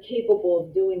 They're capable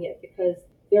of doing it because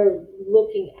they're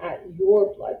looking at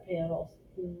your blood panels,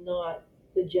 not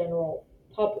the general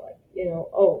public.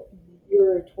 Oh,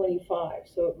 you're 25,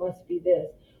 so it must be this.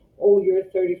 Oh, you're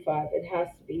 35, it has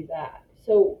to be that.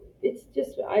 So it's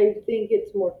just, I think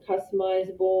it's more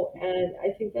customizable, and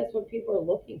I think that's what people are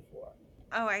looking for.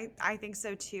 Oh, I think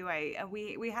so too.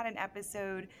 We had an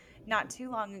episode not too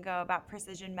long ago about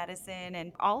precision medicine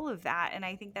and all of that, and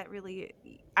I think that really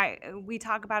we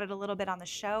talk about it a little bit on the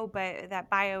show, but that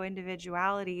bio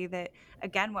individuality, that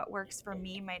again, what works for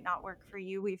me might not work for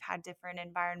you. We've had different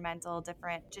environmental,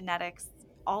 different genetics,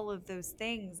 all of those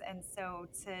things, and so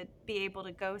to be able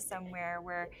to go somewhere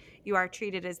where you are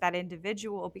treated as that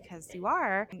individual because you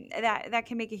are, that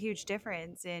can make a huge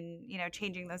difference in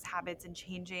changing those habits and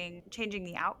changing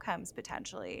the outcomes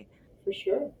potentially. For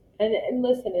sure. And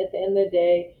listen, at the end of the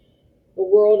day, the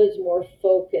world is more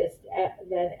focused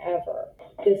than ever.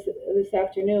 This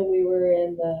afternoon, we were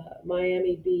in the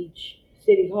Miami Beach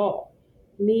City Hall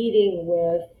meeting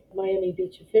with Miami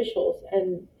Beach officials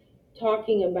and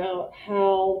talking about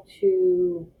how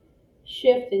to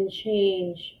shift and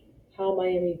change how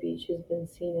Miami Beach has been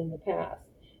seen in the past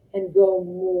and go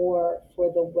more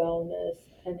for the wellness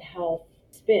and health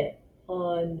spin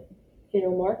on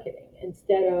marketing,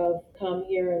 instead of come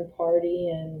here and party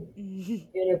and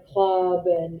in a club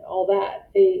and all that.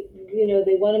 They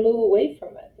want to move away from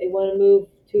it. They want to move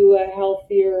to a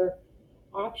healthier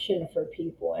option for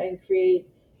people and create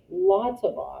lots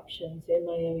of options in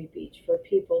Miami Beach for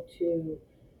people to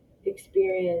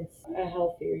experience a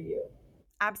healthier you.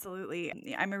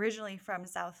 Absolutely. I'm originally from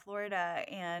South Florida,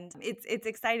 and it's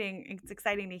exciting. It's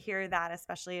exciting to hear that,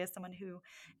 especially as someone who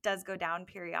does go down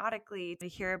periodically, to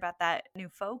hear about that new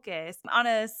focus. On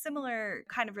a similar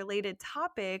kind of related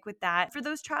topic with that, for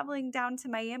those traveling down to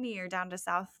Miami or down to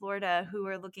South Florida who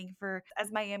are looking for,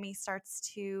 as Miami starts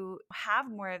to have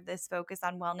more of this focus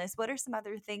on wellness, what are some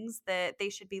other things that they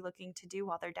should be looking to do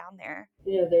while they're down there?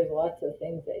 There's lots of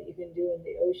things that you can do in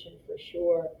the ocean for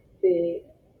sure. The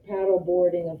paddle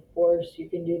boarding, of course, you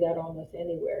can do that almost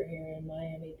anywhere here in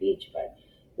Miami Beach, but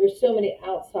there's so many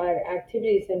outside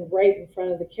activities and right in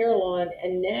front of the Carillon.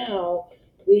 And now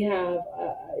We have,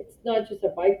 it's not just a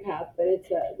bike path, but it's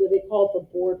what they call it the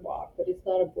boardwalk, but it's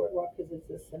not a boardwalk because it's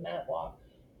a cement walk.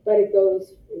 But it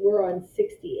goes, we're on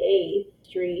 68th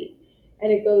Street,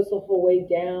 and it goes the whole way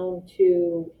down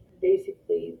to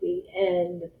basically the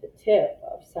end, the tip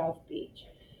of South Beach.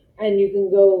 And you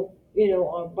can go,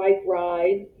 on bike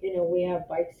ride. We have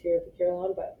bikes here at the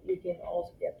Carillon, but you can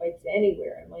also get bikes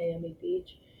anywhere in Miami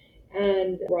Beach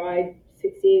and ride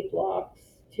 68 blocks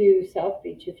to South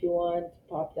Beach if you want to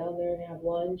pop down there and have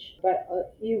lunch. But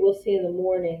you will see in the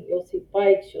morning, you'll see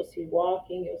bikes, you'll see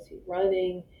walking, you'll see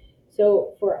running.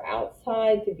 So for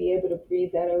outside to be able to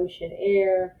breathe that ocean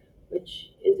air,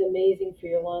 which is amazing for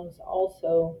your lungs,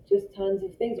 also just tons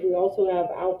of things. We also have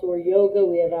outdoor yoga,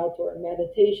 we have outdoor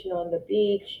meditation on the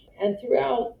beach, and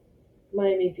throughout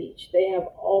Miami Beach, they have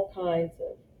all kinds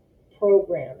of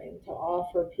programming to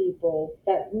offer people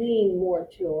that lean more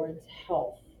towards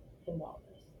health and wellness.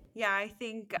 Yeah, I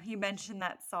think you mentioned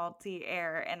that salty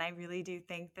air, and I really do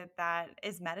think that that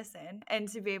is medicine. And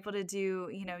to be able to do,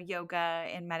 yoga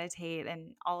and meditate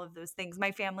and all of those things.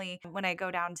 My family, when I go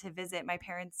down to visit, my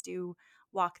parents do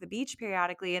walk the beach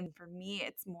periodically. And for me,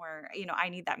 it's more, I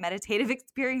need that meditative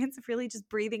experience of really just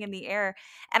breathing in the air.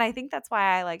 And I think that's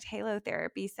why I liked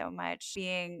halotherapy so much,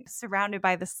 being surrounded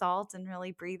by the salt and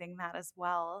really breathing that as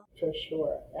well. For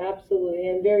sure, absolutely,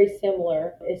 and very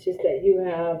similar. It's just that you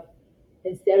have,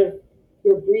 instead of,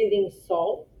 you're breathing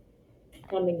salt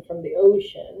coming from the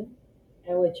ocean,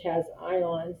 and which has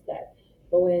ions that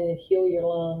go in and heal your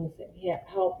lungs and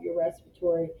help your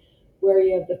respiratory, where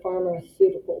you have the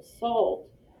pharmaceutical salt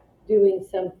doing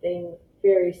something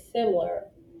very similar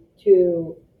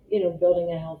to,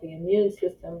 building a healthy immune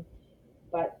system.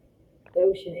 But the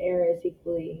ocean air is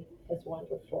equally as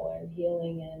wonderful and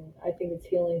healing, and I think it's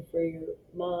healing for your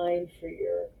mind, for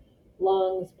your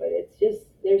lungs. But it's just,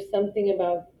 there's something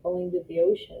about going to the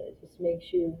ocean, it just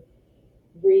makes you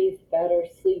breathe better,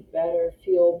 sleep better,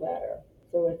 feel better.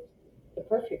 So it's the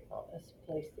perfect wellness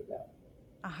place to go.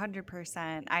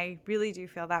 100%. I really do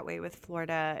feel that way with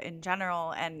Florida in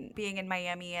general, and being in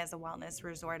Miami as a wellness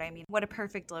resort. I mean, what a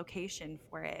perfect location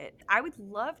for it. I would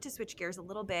love to switch gears a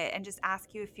little bit and just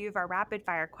ask you a few of our rapid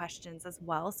fire questions as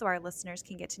well so our listeners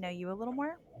can get to know you a little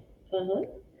more. Uh-huh.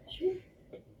 Sure.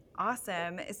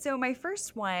 Awesome. So, my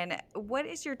first one, what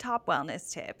is your top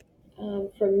wellness tip?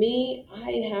 For me,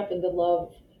 I happen to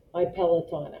love my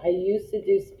Peloton. I used to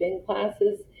do spin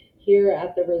classes here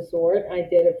at the resort. I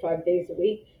did it 5 days a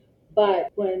week.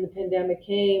 But when the pandemic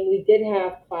came, we did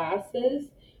have classes,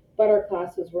 but our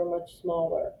classes were much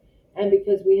smaller. And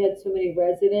because we had so many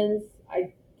residents,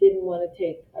 I didn't want to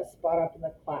take a spot up in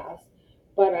the class.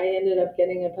 But I ended up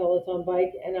getting a Peloton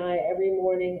bike, and every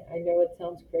morning, I know it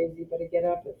sounds crazy, but I get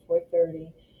up at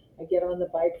 4:30. I get on the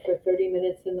bike for 30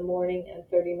 minutes in the morning and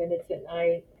 30 minutes at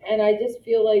night. And I just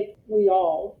feel like we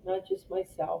all, not just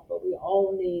myself, but we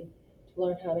all need to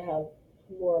learn how to have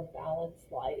a more balanced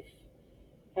life.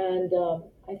 And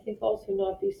I think also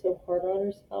not be so hard on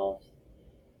ourselves,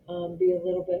 be a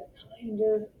little bit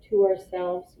kinder to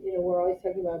ourselves. We're always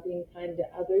talking about being kind to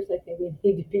others. I think we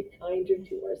need to be kinder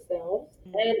to ourselves.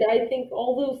 And I think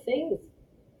all those things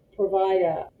provide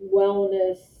a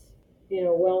wellness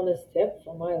tip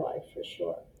for my life for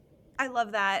sure. I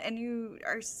love that. And you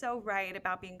are so right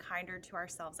about being kinder to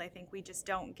ourselves. I think we just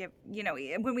don't give,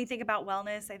 when we think about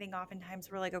wellness, I think oftentimes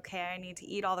we're like, okay, I need to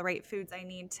eat all the right foods. I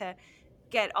need to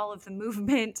get all of the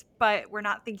movement, but we're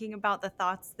not thinking about the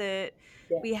thoughts that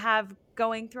Yeah. we have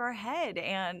going through our head.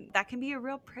 And that can be a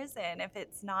real prison if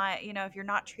it's not, if you're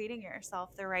not treating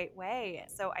yourself the right way.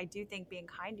 So I do think being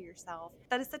kind to yourself,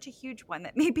 that is such a huge one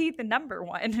that may be the number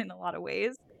one in a lot of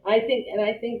ways. I think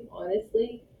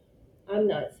honestly, I'm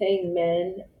not saying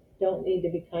men don't need to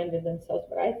be kind to themselves,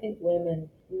 but I think women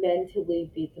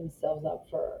mentally beat themselves up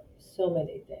for so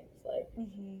many things. Like,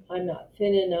 Hmm. I'm not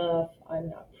thin enough, I'm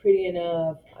not pretty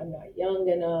enough, I'm not young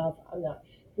enough, I'm not.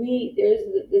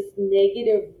 There's this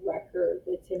negative record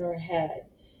that's in our head,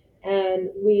 and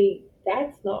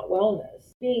that's not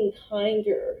wellness. Being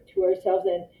kinder to ourselves,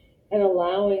 and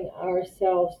allowing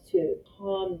ourselves to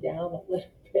calm down a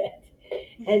little bit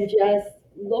and just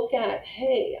look at,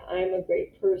 hey, I'm a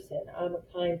great person, I'm a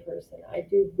kind person, I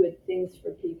do good things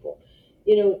for people.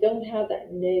 Don't have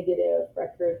that negative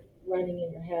record running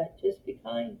in your head. Just be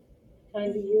kind to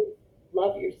Hmm. you.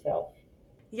 Love yourself.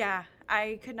 Yeah,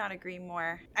 I could not agree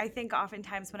more. I think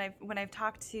oftentimes when I've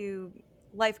talked to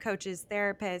life coaches,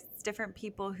 therapists, different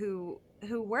people who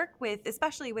work with,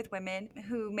 especially with women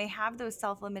who may have those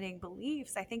self-limiting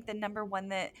beliefs, I think the number one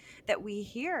that we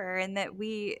hear and that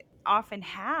we often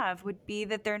have would be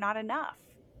that they're not enough.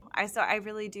 I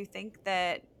really do think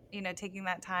that taking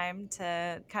that time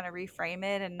to kind of reframe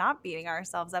it and not beating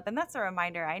ourselves up. And that's a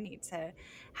reminder I need to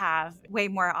have way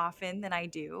more often than I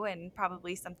do, and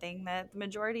probably something that the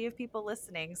majority of people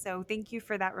listening. So thank you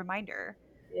for that reminder.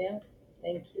 Yeah,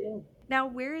 thank you. Now,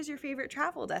 where is your favorite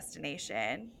travel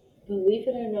destination? Believe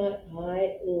it or not,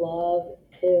 I love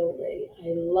Italy.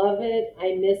 I love it.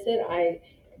 I miss it.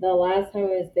 The last time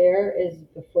I was there is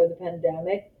before the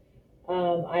pandemic.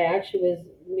 I actually was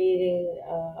meeting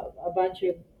a bunch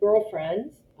of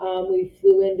girlfriends. We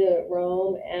flew into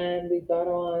Rome and we got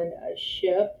on a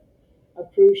ship, a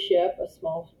cruise ship, a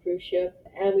small cruise ship,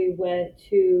 and we went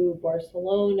to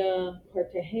Barcelona,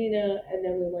 Cartagena, and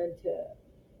then we went to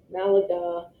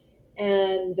Malaga,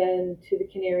 and then to the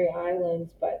Canary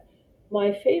Islands. But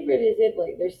my favorite is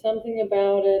Italy. There's something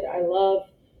about it. I love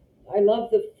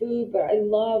the food, but I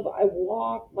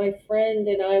walk. My friend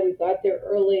and I, we got there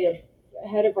early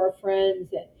ahead of our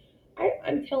friends. And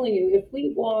I'm telling you, if we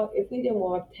didn't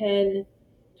walk 10,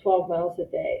 12 miles a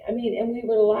day, I mean, and we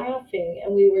were laughing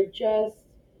and we were just,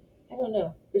 I don't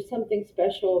know, there's something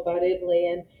special about Italy.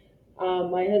 And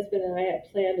my husband and I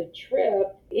had planned a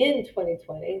trip in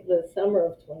 2020, the summer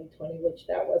of 2020, which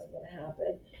that wasn't going to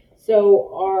happen.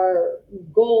 So our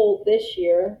goal this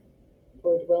year,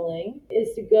 Lord willing,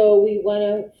 is to go. We want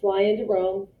to fly into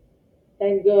Rome,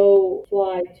 then go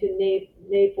fly to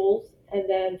Naples, and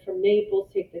then from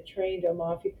Naples take the train to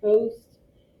Amalfi Coast,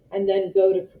 and then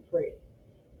go to Capri.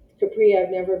 Capri, I've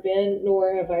never been,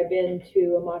 nor have I been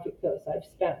to Amalfi Coast. I've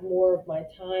spent more of my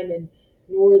time in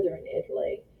northern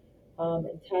Italy,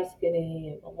 in Tuscany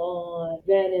and Milan,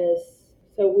 Venice.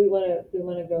 So we want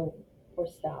to go more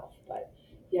south, but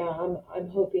yeah, I'm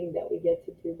hoping that we get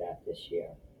to do that this year.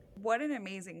 What an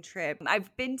amazing trip. I've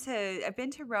been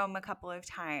to Rome a couple of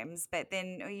times, but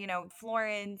then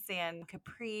Florence and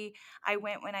Capri, I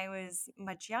went when I was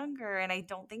much younger, and I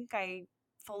don't think I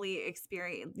fully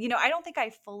experienced, I don't think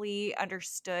I fully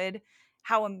understood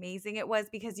how amazing it was,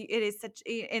 because it is such,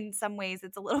 in some ways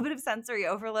it's a little bit of sensory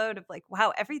overload of like,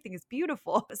 wow, everything is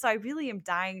beautiful. So I really am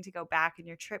dying to go back, and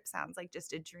your trip sounds like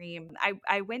just a dream.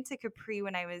 I went to Capri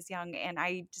when I was young, and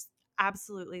I just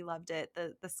absolutely loved it.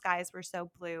 The skies were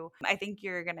so blue. I think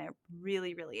you're going to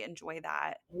really, really enjoy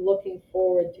that. I'm looking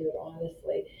forward to it,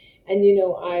 honestly. And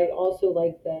I also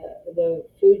like the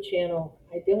food channel.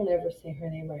 I don't ever say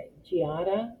her name right.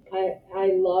 Giada.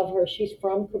 I love her. She's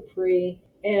from Capri,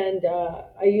 and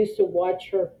I used to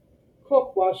watch her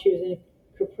cook while she was in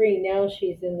Capri. Now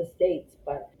she's in the States,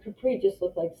 but Capri just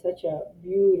looked like such a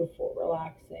beautiful,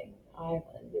 relaxing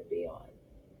island to be on.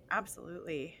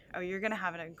 Absolutely. Oh, you're going to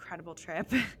have an incredible trip.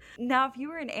 Now, if you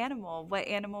were an animal, what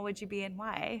animal would you be and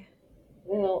why?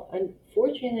 Well,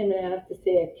 unfortunately, I'm going to have to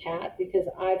say a cat because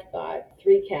I've got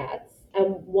three cats.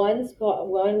 And one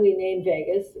we named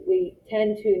Vegas. We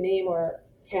tend to name our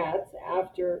cats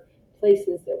after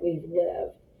places that we've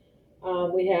lived.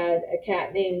 We had a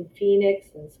cat named Phoenix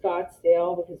in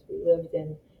Scottsdale because we lived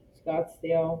in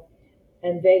Scottsdale.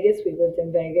 And Vegas, we lived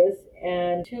in Vegas.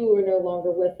 And two are no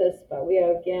longer with us, but we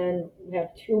have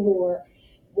two more.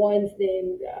 One's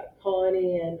named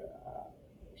Connie, and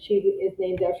she is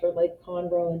named after Lake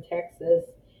Conroe in Texas.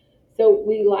 So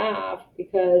we laugh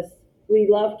because we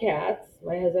love cats.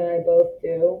 My husband and I both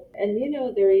do. And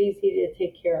they're easy to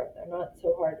take care of. They're not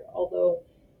so hard. Although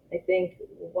I think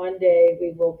one day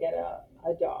we will get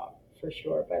a dog for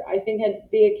sure. But I think I'd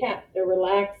be a cat. They're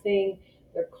relaxing,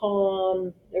 they're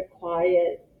calm, they're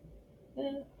quiet.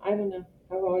 I don't know.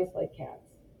 I've always liked cats.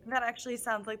 That actually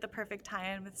sounds like the perfect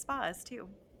tie in with spas, too.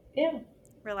 Yeah,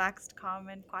 Relaxed, calm,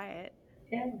 and quiet.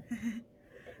 yeah.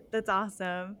 That's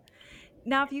awesome.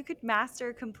 Now, if you could master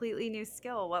a completely new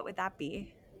skill, what would that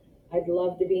be? I'd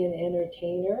love to be an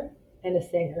entertainer and a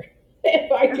singer.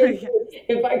 If I Oh, could, yeah.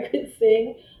 if I could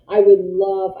sing, I would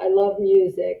love. I love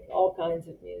music, all kinds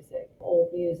of music,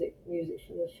 old music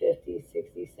from the 50s,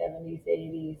 60s, 70s,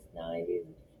 80s, 90s,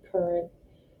 current.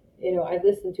 I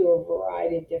listen to a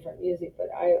variety of different music, but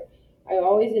I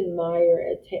always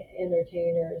admire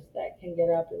entertainers that can get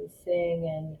up and sing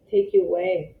and take you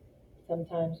away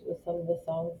sometimes with some of the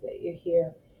songs that you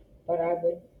hear. But I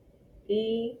would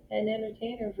be an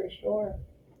entertainer for sure.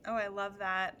 Oh, I love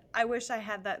that. I wish I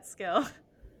had that skill.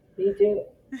 Me too.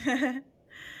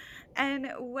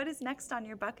 And what is next on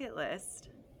your bucket list?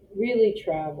 Really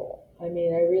travel. I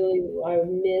mean, I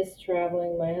miss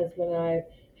traveling. My husband and I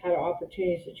had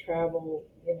opportunities to travel,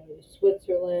 to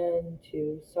Switzerland,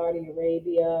 to Saudi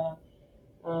Arabia.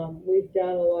 We've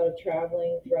done a lot of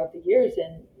traveling throughout the years,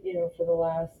 and for the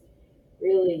last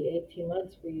really 18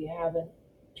 months, we haven't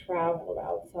traveled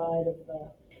outside of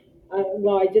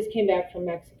Well, I just came back from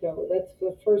Mexico. That's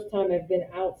the first time I've been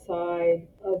outside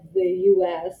of the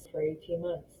U.S. for 18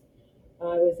 months.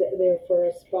 I was there for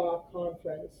a spa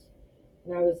conference,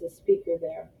 and I was a speaker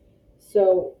there.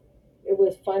 So it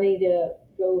was funny to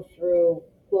go through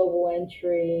global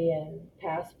entry and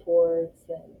passports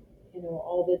and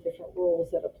all the different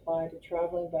rules that apply to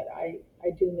traveling. But I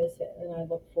do miss it, and I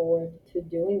look forward to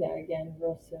doing that again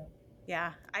real soon.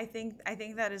 Yeah, I think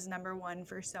that is number one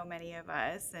for so many of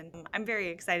us. And I'm very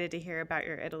excited to hear about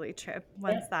your Italy trip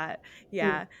once Yeah. that,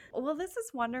 yeah. Well, this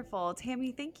is wonderful.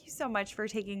 Tammy, thank you so much for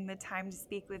taking the time to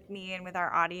speak with me and with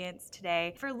our audience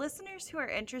today. For listeners who are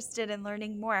interested in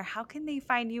learning more, how can they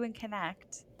find you and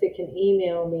connect? They can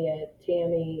email me at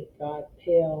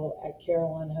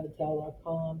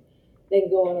tammy.pale@carolinehotel.com. They can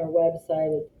go on our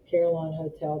website at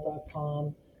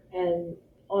carolinehotel.com. And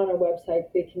on our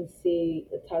website, they can see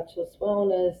the Touchless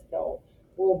Wellness.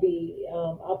 We'll be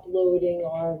uploading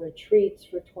our retreats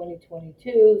for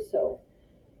 2022. So,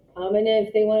 and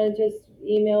if they want to just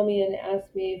email me and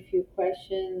ask me a few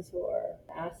questions or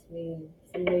ask me,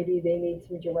 maybe they need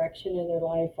some direction in their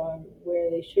life on where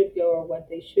they should go or what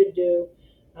they should do,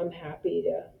 I'm happy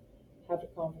to have a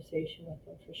conversation with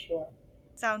them for sure.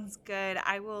 Sounds good.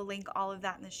 I will link all of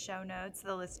that in the show notes so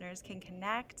the listeners can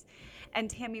connect. And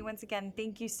Tammy, once again,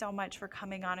 thank you so much for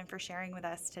coming on and for sharing with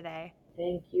us today.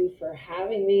 Thank you for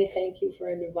having me. Thank you for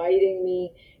inviting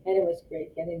me. And it was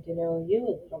great getting to know you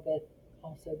a little bit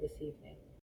also this evening.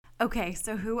 Okay,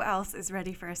 so who else is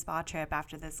ready for a spa trip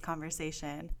after this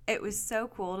conversation? It was so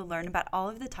cool to learn about all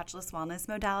of the touchless wellness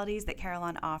modalities that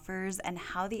Carelon offers and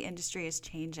how the industry is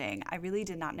changing. I really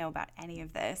did not know about any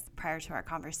of this prior to our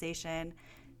conversation.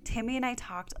 Tammy and I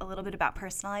talked a little bit about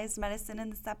personalized medicine in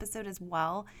this episode as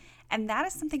well, and that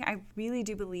is something I really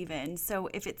do believe in. So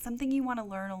if it's something you want to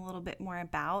learn a little bit more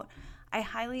about, I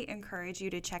highly encourage you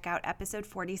to check out episode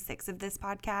 46 of this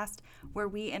podcast, where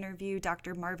we interview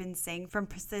Dr. Marvin Singh from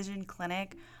Precision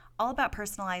Clinic, all about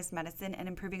personalized medicine and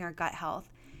improving our gut health.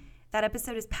 That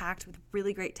episode is packed with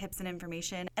really great tips and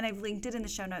information, and I've linked it in the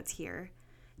show notes here.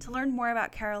 To learn more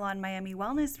about Carolon Miami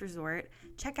Wellness Resort,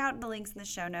 check out the links in the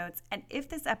show notes, and if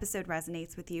this episode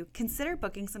resonates with you, consider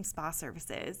booking some spa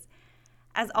services.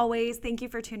 As always, thank you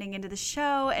for tuning into the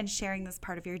show and sharing this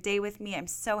part of your day with me. I'm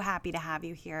so happy to have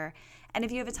you here. And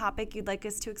if you have a topic you'd like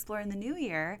us to explore in the new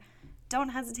year, don't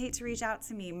hesitate to reach out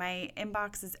to me. My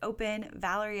inbox is open,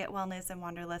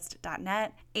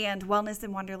 Valerie@wellnessandwanderlust.net, and Wellness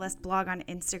and Wanderlust blog on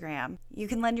Instagram. You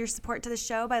can lend your support to the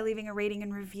show by leaving a rating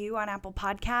and review on Apple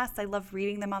Podcasts. I love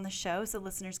reading them on the show so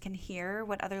listeners can hear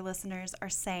what other listeners are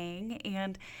saying,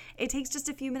 and it takes just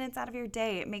a few minutes out of your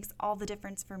day. It makes all the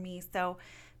difference for me. So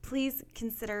please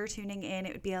consider tuning in.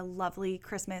 It would be a lovely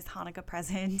Christmas, Hanukkah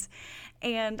present,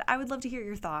 and I would love to hear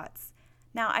your thoughts.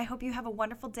 Now, I hope you have a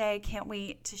wonderful day. Can't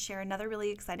wait to share another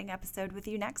really exciting episode with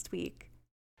you next week.